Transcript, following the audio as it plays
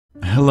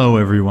Hello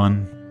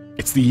everyone.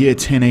 It's the year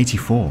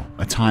 1084,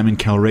 a time in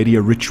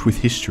Calradia rich with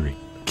history.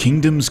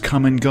 Kingdoms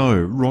come and go,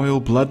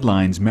 royal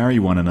bloodlines marry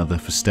one another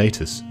for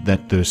status,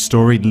 that their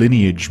storied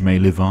lineage may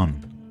live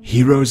on.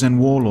 Heroes and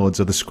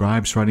warlords are the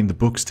scribes writing the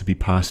books to be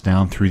passed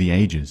down through the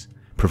ages,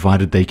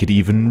 provided they could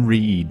even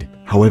read.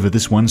 However,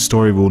 this one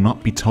story will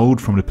not be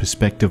told from the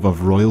perspective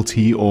of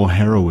royalty or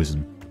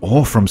heroism,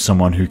 or from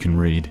someone who can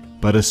read,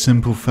 but a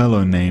simple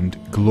fellow named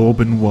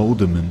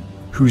Glorbenwaldoman,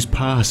 whose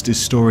past is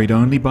storied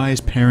only by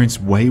his parents'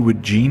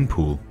 wayward gene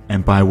pool.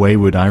 And by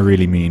wayward I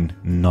really mean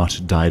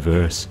not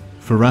diverse.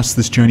 For us,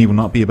 this journey will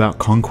not be about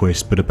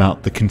conquest, but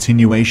about the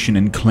continuation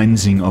and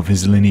cleansing of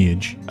his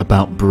lineage,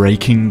 about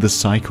breaking the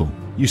cycle.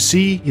 You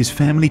see, his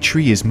family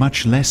tree is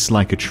much less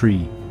like a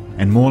tree,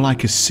 and more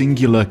like a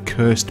singular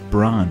cursed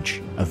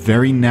branch, a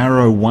very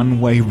narrow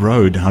one-way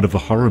road out of a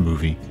horror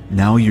movie.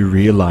 Now you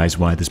realize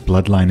why this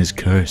bloodline is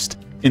cursed.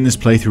 In this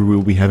playthrough we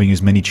will be having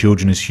as many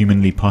children as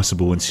humanly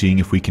possible and seeing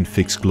if we can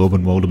fix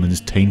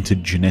Glorbenwaldoman's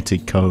tainted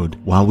genetic code,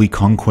 while we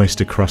conquest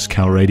across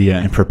Calradia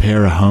and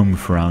prepare a home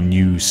for our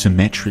new,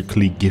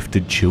 symmetrically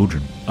gifted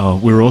children. Oh,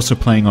 we're also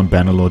playing on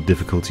Bannerlord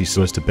difficulty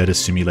so as to better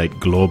simulate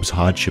Glorb's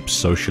hardships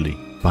socially,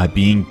 by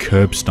being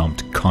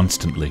curb-stomped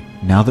constantly.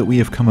 Now that we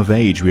have come of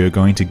age, we are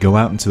going to go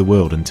out into the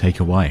world and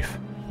take a wife.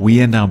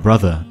 We and our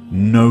brother,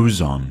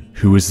 Nozhon,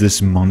 who is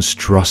this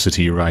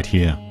monstrosity right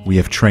here. We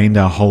have trained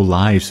our whole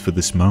lives for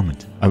this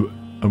moment.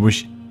 I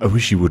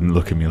wish you wouldn't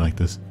look at me like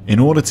this. In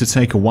order to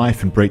take a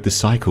wife and break the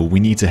cycle, we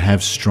need to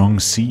have strong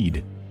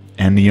seed.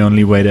 And the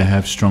only way to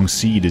have strong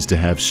seed is to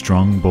have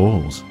strong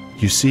balls.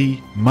 You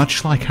see,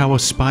 much like how a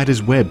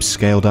spider's web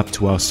scaled up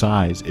to our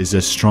size is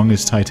as strong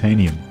as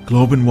titanium,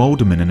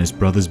 Glorbenwaldoman and his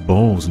brother's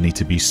balls need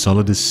to be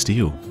solid as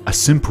steel. A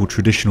simple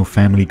traditional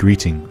family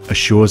greeting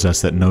assures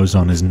us that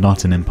Nozhon is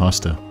not an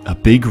imposter. A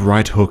big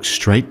right hook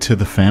straight to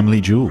the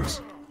family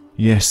jewels.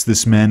 Yes,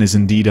 this man is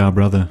indeed our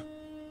brother.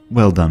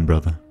 Well done,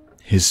 brother.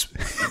 His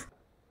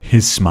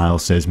smile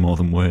says more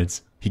than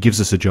words. He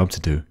gives us a job to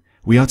do.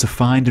 We are to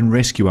find and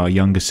rescue our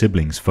younger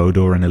siblings,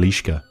 Fodor and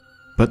Elishka.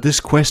 But this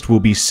quest will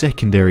be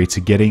secondary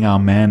to getting our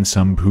man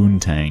some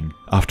poontang.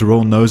 After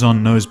all,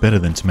 Nozhon knows better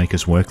than to make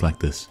us work like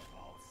this.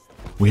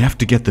 We have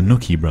to get the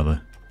nookie,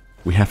 brother.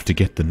 We have to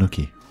get the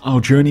nookie. Our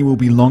journey will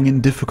be long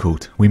and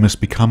difficult. We must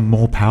become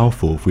more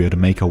powerful if we are to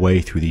make our way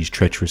through these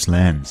treacherous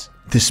lands.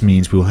 This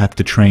means we will have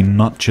to train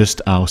not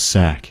just our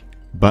sack,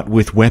 but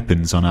with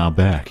weapons on our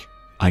back.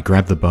 I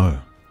grab the bow.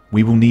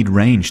 We will need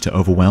range to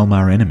overwhelm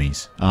our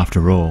enemies.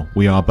 After all,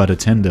 we are but a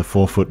tender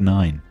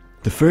 4'9".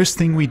 The first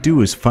thing we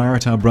do is fire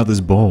at our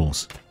brother's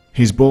balls.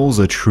 His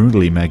balls are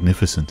truly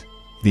magnificent.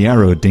 The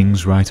arrow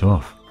dings right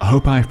off. I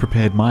hope I have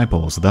prepared my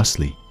balls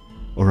thusly,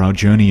 or our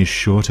journey is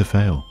sure to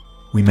fail.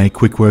 We make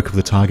quick work of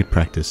the target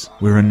practice.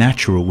 We're a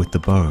natural with the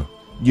bow.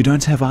 You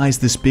don't have eyes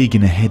this big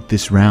and a head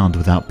this round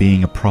without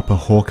being a proper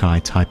Hawkeye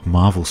type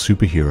Marvel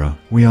superhero.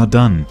 We are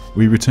done.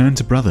 We return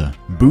to brother,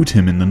 boot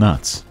him in the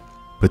nuts.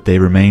 But they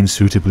remain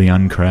suitably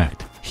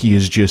uncracked. He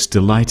is just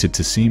delighted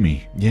to see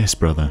me. Yes,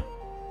 brother.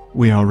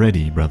 We are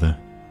ready, brother.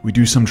 We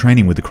do some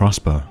training with the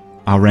crossbow.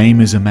 Our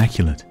aim is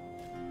immaculate.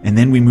 And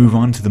then we move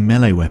on to the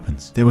melee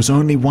weapons. There was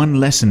only one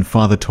lesson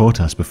father taught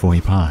us before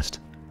he passed,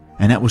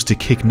 and that was to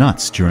kick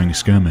nuts during a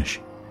skirmish.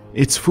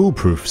 It's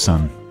foolproof,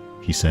 son,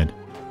 he said.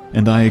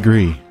 And I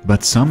agree,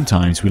 but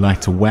sometimes we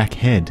like to whack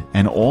head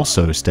and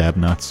also stab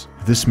nuts.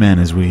 This man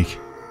is weak,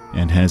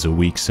 and has a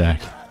weak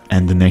sack.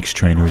 And the next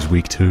trainer is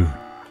weak too.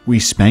 We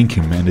spank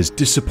him and his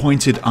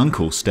disappointed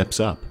uncle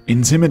steps up.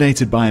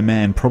 Intimidated by a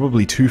man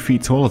probably 2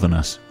 feet taller than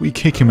us, we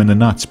kick him in the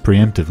nuts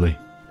preemptively.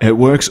 It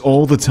works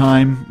all the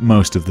time,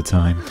 most of the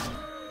time.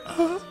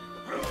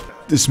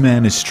 This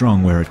man is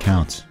strong where it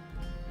counts.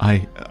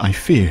 I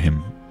fear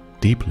him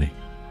deeply.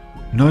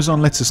 Nozhon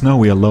lets us know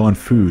we are low on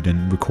food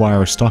and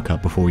require a stock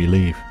up before we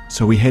leave,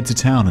 so we head to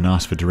town and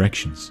ask for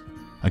directions.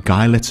 A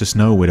guy lets us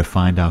know where to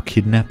find our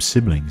kidnapped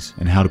siblings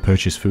and how to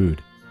purchase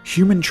food.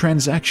 Human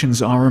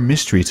transactions are a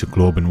mystery to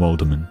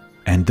Glorbenwaldoman,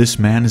 and this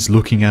man is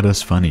looking at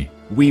us funny.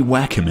 We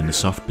whack him in the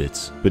soft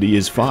bits, but he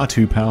is far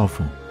too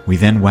powerful. We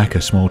then whack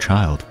a small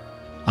child.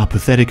 Our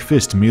pathetic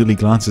fist merely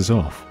glances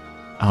off.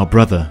 Our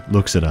brother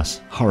looks at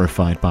us,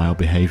 horrified by our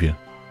behavior.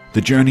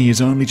 The journey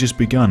has only just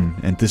begun,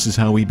 and this is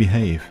how we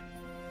behave.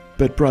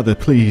 But brother,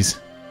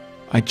 please.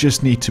 I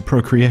just need to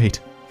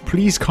procreate.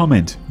 Please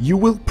comment. You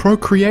will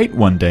procreate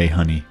one day,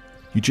 honey.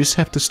 You just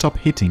have to stop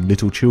hitting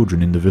little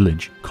children in the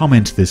village.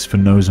 Comment this for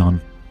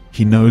Nozhon.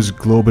 He knows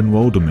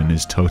Glorbenwaldoman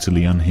is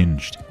totally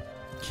unhinged.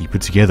 Keep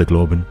it together,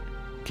 Glorben.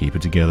 Keep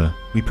it together.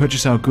 We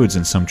purchase our goods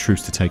and some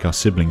troops to take our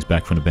siblings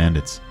back from the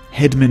bandits.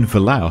 Headman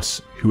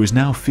Valaus, who is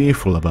now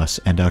fearful of us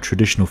and our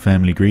traditional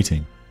family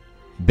greeting,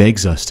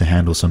 begs us to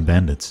handle some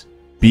bandits.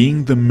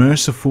 Being the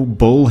merciful,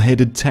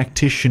 bull-headed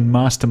tactician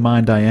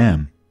mastermind I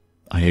am,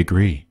 I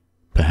agree.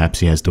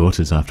 Perhaps he has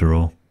daughters after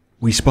all.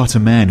 We spot a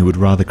man who would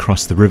rather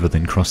cross the river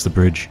than cross the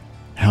bridge.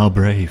 How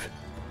brave.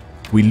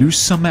 We loose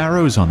some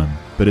arrows on him,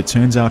 but it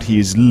turns out he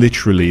is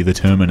literally the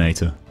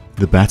Terminator.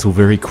 The battle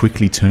very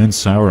quickly turns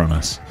sour on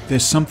us.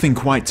 There's something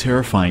quite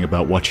terrifying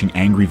about watching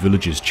angry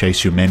villagers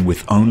chase your men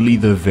with only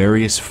the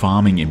various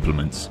farming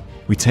implements.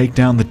 We take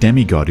down the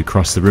demigod who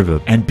crossed the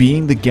river, and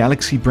being the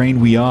galaxy brain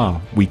we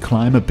are, we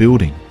climb a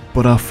building,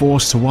 but are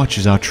forced to watch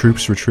as our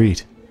troops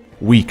retreat.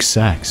 Weak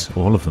sacks,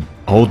 all of them.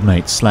 Old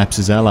mate slaps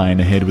his ally in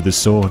the head with a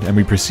sword, and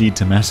we proceed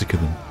to massacre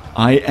them.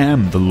 I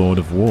am the Lord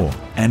of War,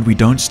 and we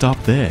don't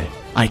stop there.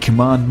 I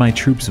command my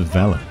troops of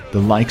valor,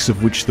 the likes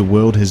of which the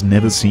world has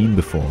never seen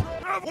before.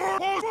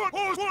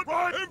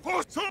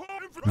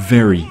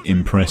 Very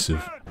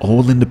impressive,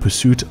 all in the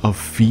pursuit of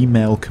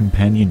female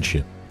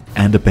companionship,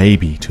 and a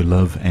baby to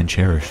love and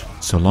cherish,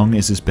 so long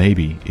as this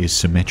baby is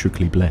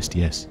symmetrically blessed,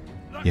 yes.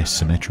 Yes,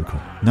 symmetrical.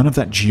 None of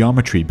that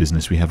geometry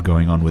business we have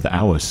going on with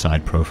our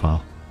side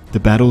profile. The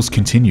battles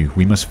continue,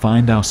 we must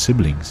find our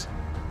siblings.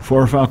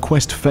 For if our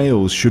quest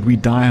fails, should we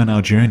die on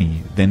our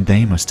journey, then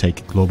they must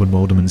take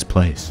Glorbenwaldoman's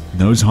place.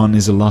 Nozhon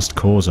is a lost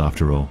cause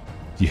after all.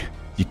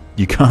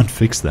 You can't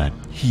fix that.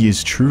 He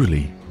is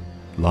truly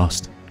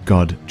lost.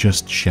 God,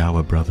 just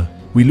shower, brother.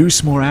 We lose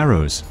some more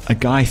arrows. A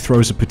guy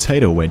throws a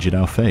potato wedge at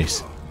our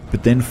face.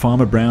 But then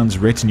Farmer Brown's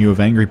retinue of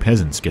angry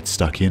peasants gets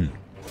stuck in.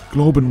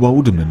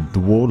 Glorbenwaldoman, the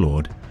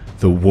warlord.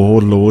 The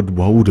warlord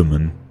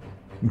Waldoman.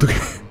 Look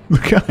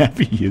how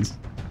happy he is.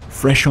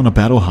 Fresh on a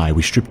battle high,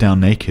 we strip down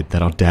naked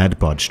that our dad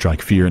bod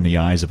strike fear in the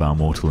eyes of our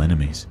mortal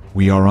enemies.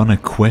 We are on a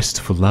quest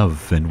for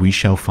love, and we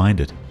shall find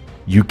it.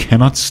 You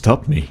cannot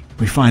stop me.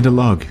 We find a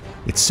log.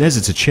 It says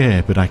it's a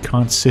chair, but I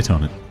can't sit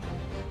on it.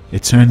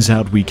 It turns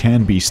out we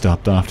can be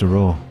stopped after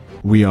all.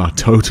 We are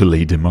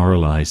totally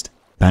demoralized.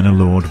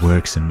 Bannerlord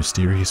works in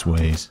mysterious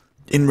ways.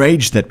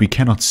 Enraged that we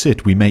cannot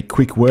sit, we make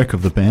quick work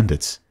of the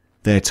bandits.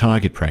 Their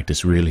target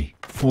practice, really.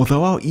 For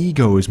though our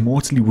ego is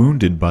mortally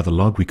wounded by the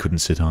log we couldn't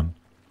sit on,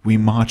 we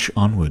march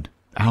onward.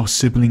 Our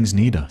siblings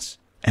need us.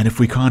 And if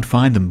we can't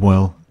find them,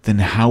 well, then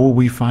how will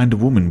we find a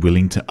woman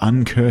willing to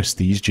uncurse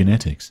these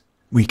genetics?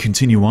 We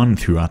continue on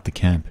throughout the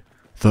camp.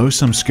 Though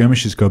some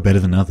skirmishes go better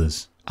than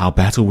others, our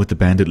battle with the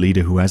bandit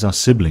leader who has our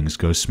siblings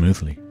goes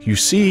smoothly. You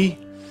see,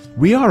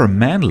 we are a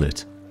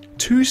manlet.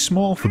 Too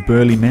small for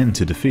burly men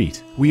to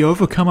defeat. We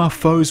overcome our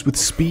foes with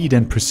speed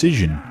and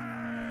precision.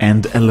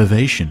 And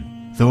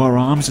elevation. Though our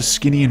arms are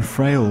skinny and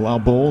frail, our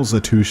balls are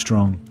too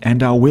strong.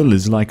 And our will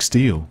is like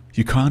steel.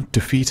 You can't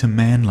defeat a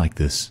man like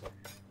this.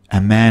 A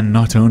man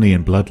not only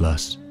in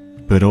bloodlust,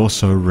 but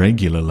also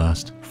regular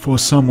lust. For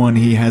someone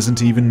he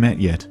hasn't even met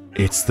yet.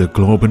 It's the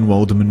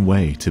Glorbenwaldoman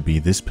way to be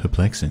this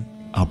perplexing.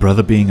 Our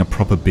brother being a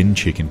proper bin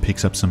chicken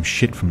picks up some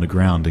shit from the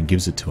ground and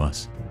gives it to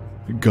us.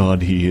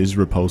 God, he is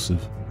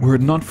repulsive. Were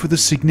it not for the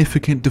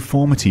significant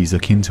deformities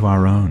akin to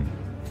our own,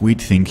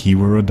 we'd think he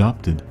were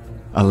adopted.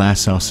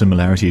 Alas, our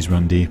similarities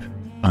run deep,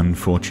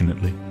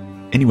 unfortunately.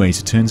 Anyways,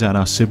 it turns out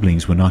our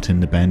siblings were not in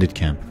the bandit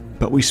camp,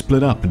 but we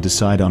split up and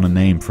decided on a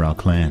name for our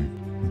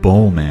clan.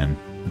 Ballman.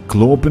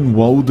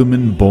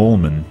 Glorbenwaldoman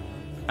Ballman.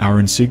 Our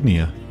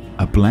insignia.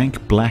 A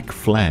blank black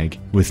flag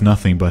with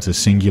nothing but a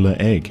singular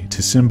egg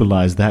to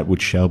symbolize that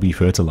which shall be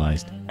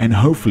fertilized, and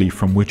hopefully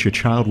from which a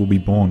child will be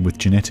born with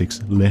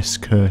genetics less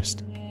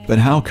cursed. But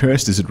how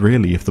cursed is it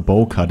really if the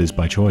bowl cut is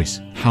by choice?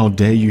 How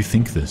dare you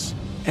think this?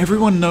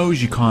 Everyone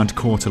knows you can't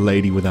court a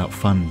lady without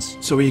funds,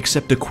 so we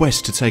accept a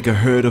quest to take a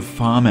herd of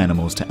farm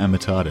animals to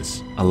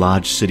Amitatis, a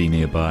large city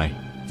nearby.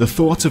 The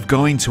thought of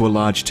going to a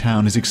large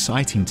town is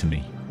exciting to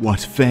me. What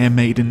fair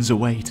maidens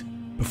await?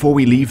 Before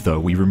we leave though,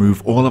 we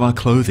remove all of our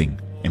clothing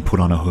and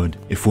put on a hood.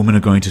 If women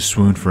are going to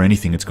swoon for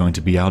anything, it's going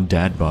to be our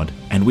dad bod.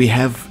 And we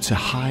have to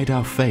hide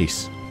our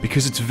face,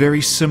 because it's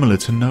very similar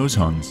to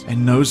Nozhon's,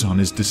 and Nozhon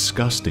is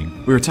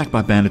disgusting. We're attacked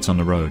by bandits on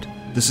the road.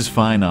 This is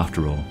fine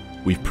after all.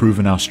 We've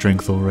proven our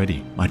strength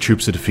already. My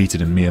troops are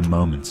defeated in mere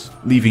moments,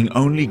 leaving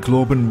only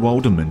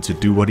Glorbenwaldoman to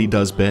do what he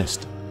does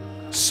best.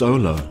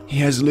 Solo. He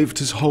has lived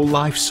his whole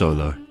life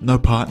solo. No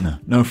partner,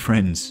 no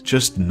friends,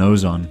 just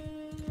Nozhon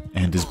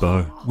and his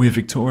bow. We're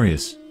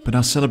victorious. But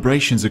our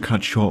celebrations are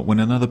cut short when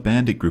another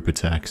bandit group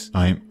attacks.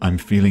 I'm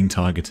feeling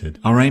targeted.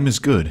 Our aim is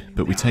good,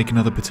 but we take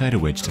another potato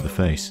wedge to the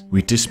face.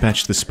 We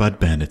dispatch the Spud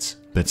bandits,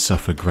 but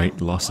suffer great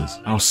losses.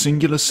 Our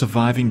singular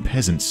surviving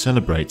peasant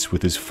celebrates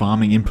with his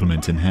farming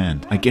implement in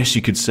hand. I guess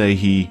you could say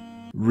he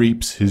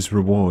reaps his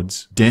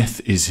rewards.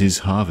 Death is his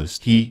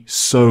harvest. He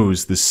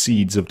sows the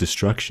seeds of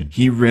destruction.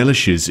 He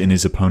relishes in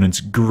his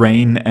opponent's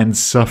grain and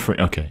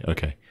suffering.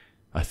 Okay.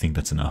 I think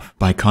that's enough.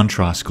 By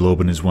contrast,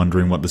 Glorben is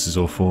wondering what this is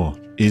all for.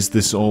 Is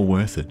this all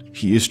worth it?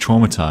 He is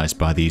traumatized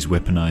by these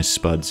weaponized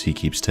spuds he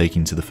keeps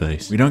taking to the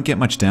face. We don't get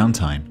much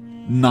downtime.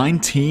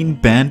 19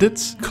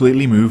 bandits?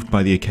 Clearly moved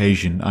by the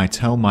occasion, I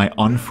tell my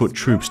on-foot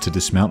troops to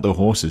dismount their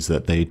horses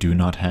that they do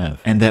not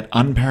have. And that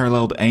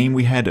unparalleled aim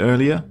we had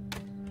earlier?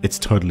 It's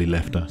totally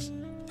left us.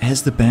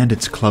 As the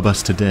bandits club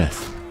us to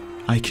death,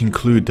 I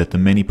conclude that the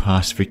many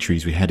past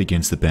victories we had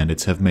against the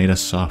bandits have made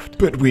us soft.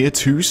 But we are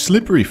too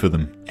slippery for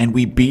them, and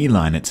we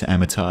beeline it to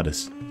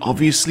Amitatis.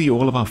 Obviously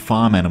all of our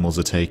farm animals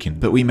are taken,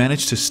 but we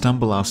manage to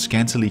stumble our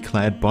scantily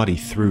clad body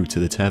through to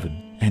the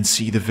tavern, and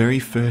see the very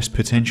first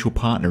potential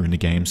partner in the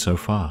game so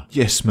far.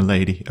 Yes,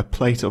 milady, a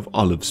plate of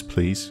olives,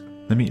 please.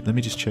 Let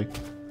me just check.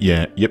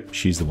 Yeah, yep,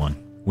 she's the one.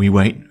 We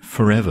wait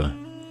forever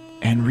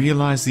and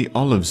realize the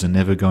olives are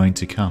never going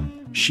to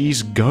come.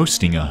 She's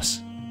ghosting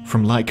us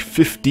from like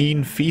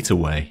 15 feet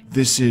away.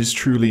 This is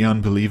truly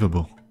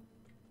unbelievable.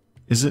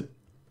 Is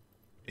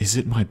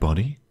it my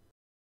body?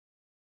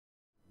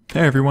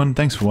 Hey everyone,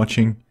 thanks for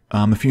watching.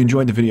 If you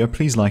enjoyed the video,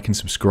 please like and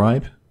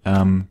subscribe.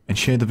 And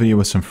share the video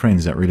with some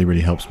friends. That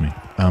really helps me.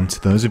 To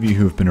those of you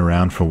who have been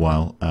around for a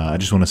while, I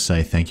just want to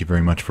say thank you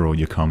very much for all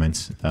your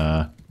comments.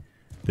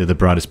 They're the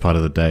brightest part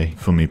of the day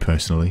for me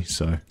personally.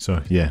 So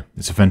yeah,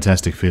 it's a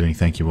fantastic feeling.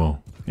 Thank you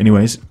all.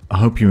 Anyways, I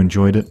hope you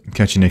enjoyed it.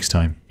 Catch you next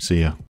time. See ya.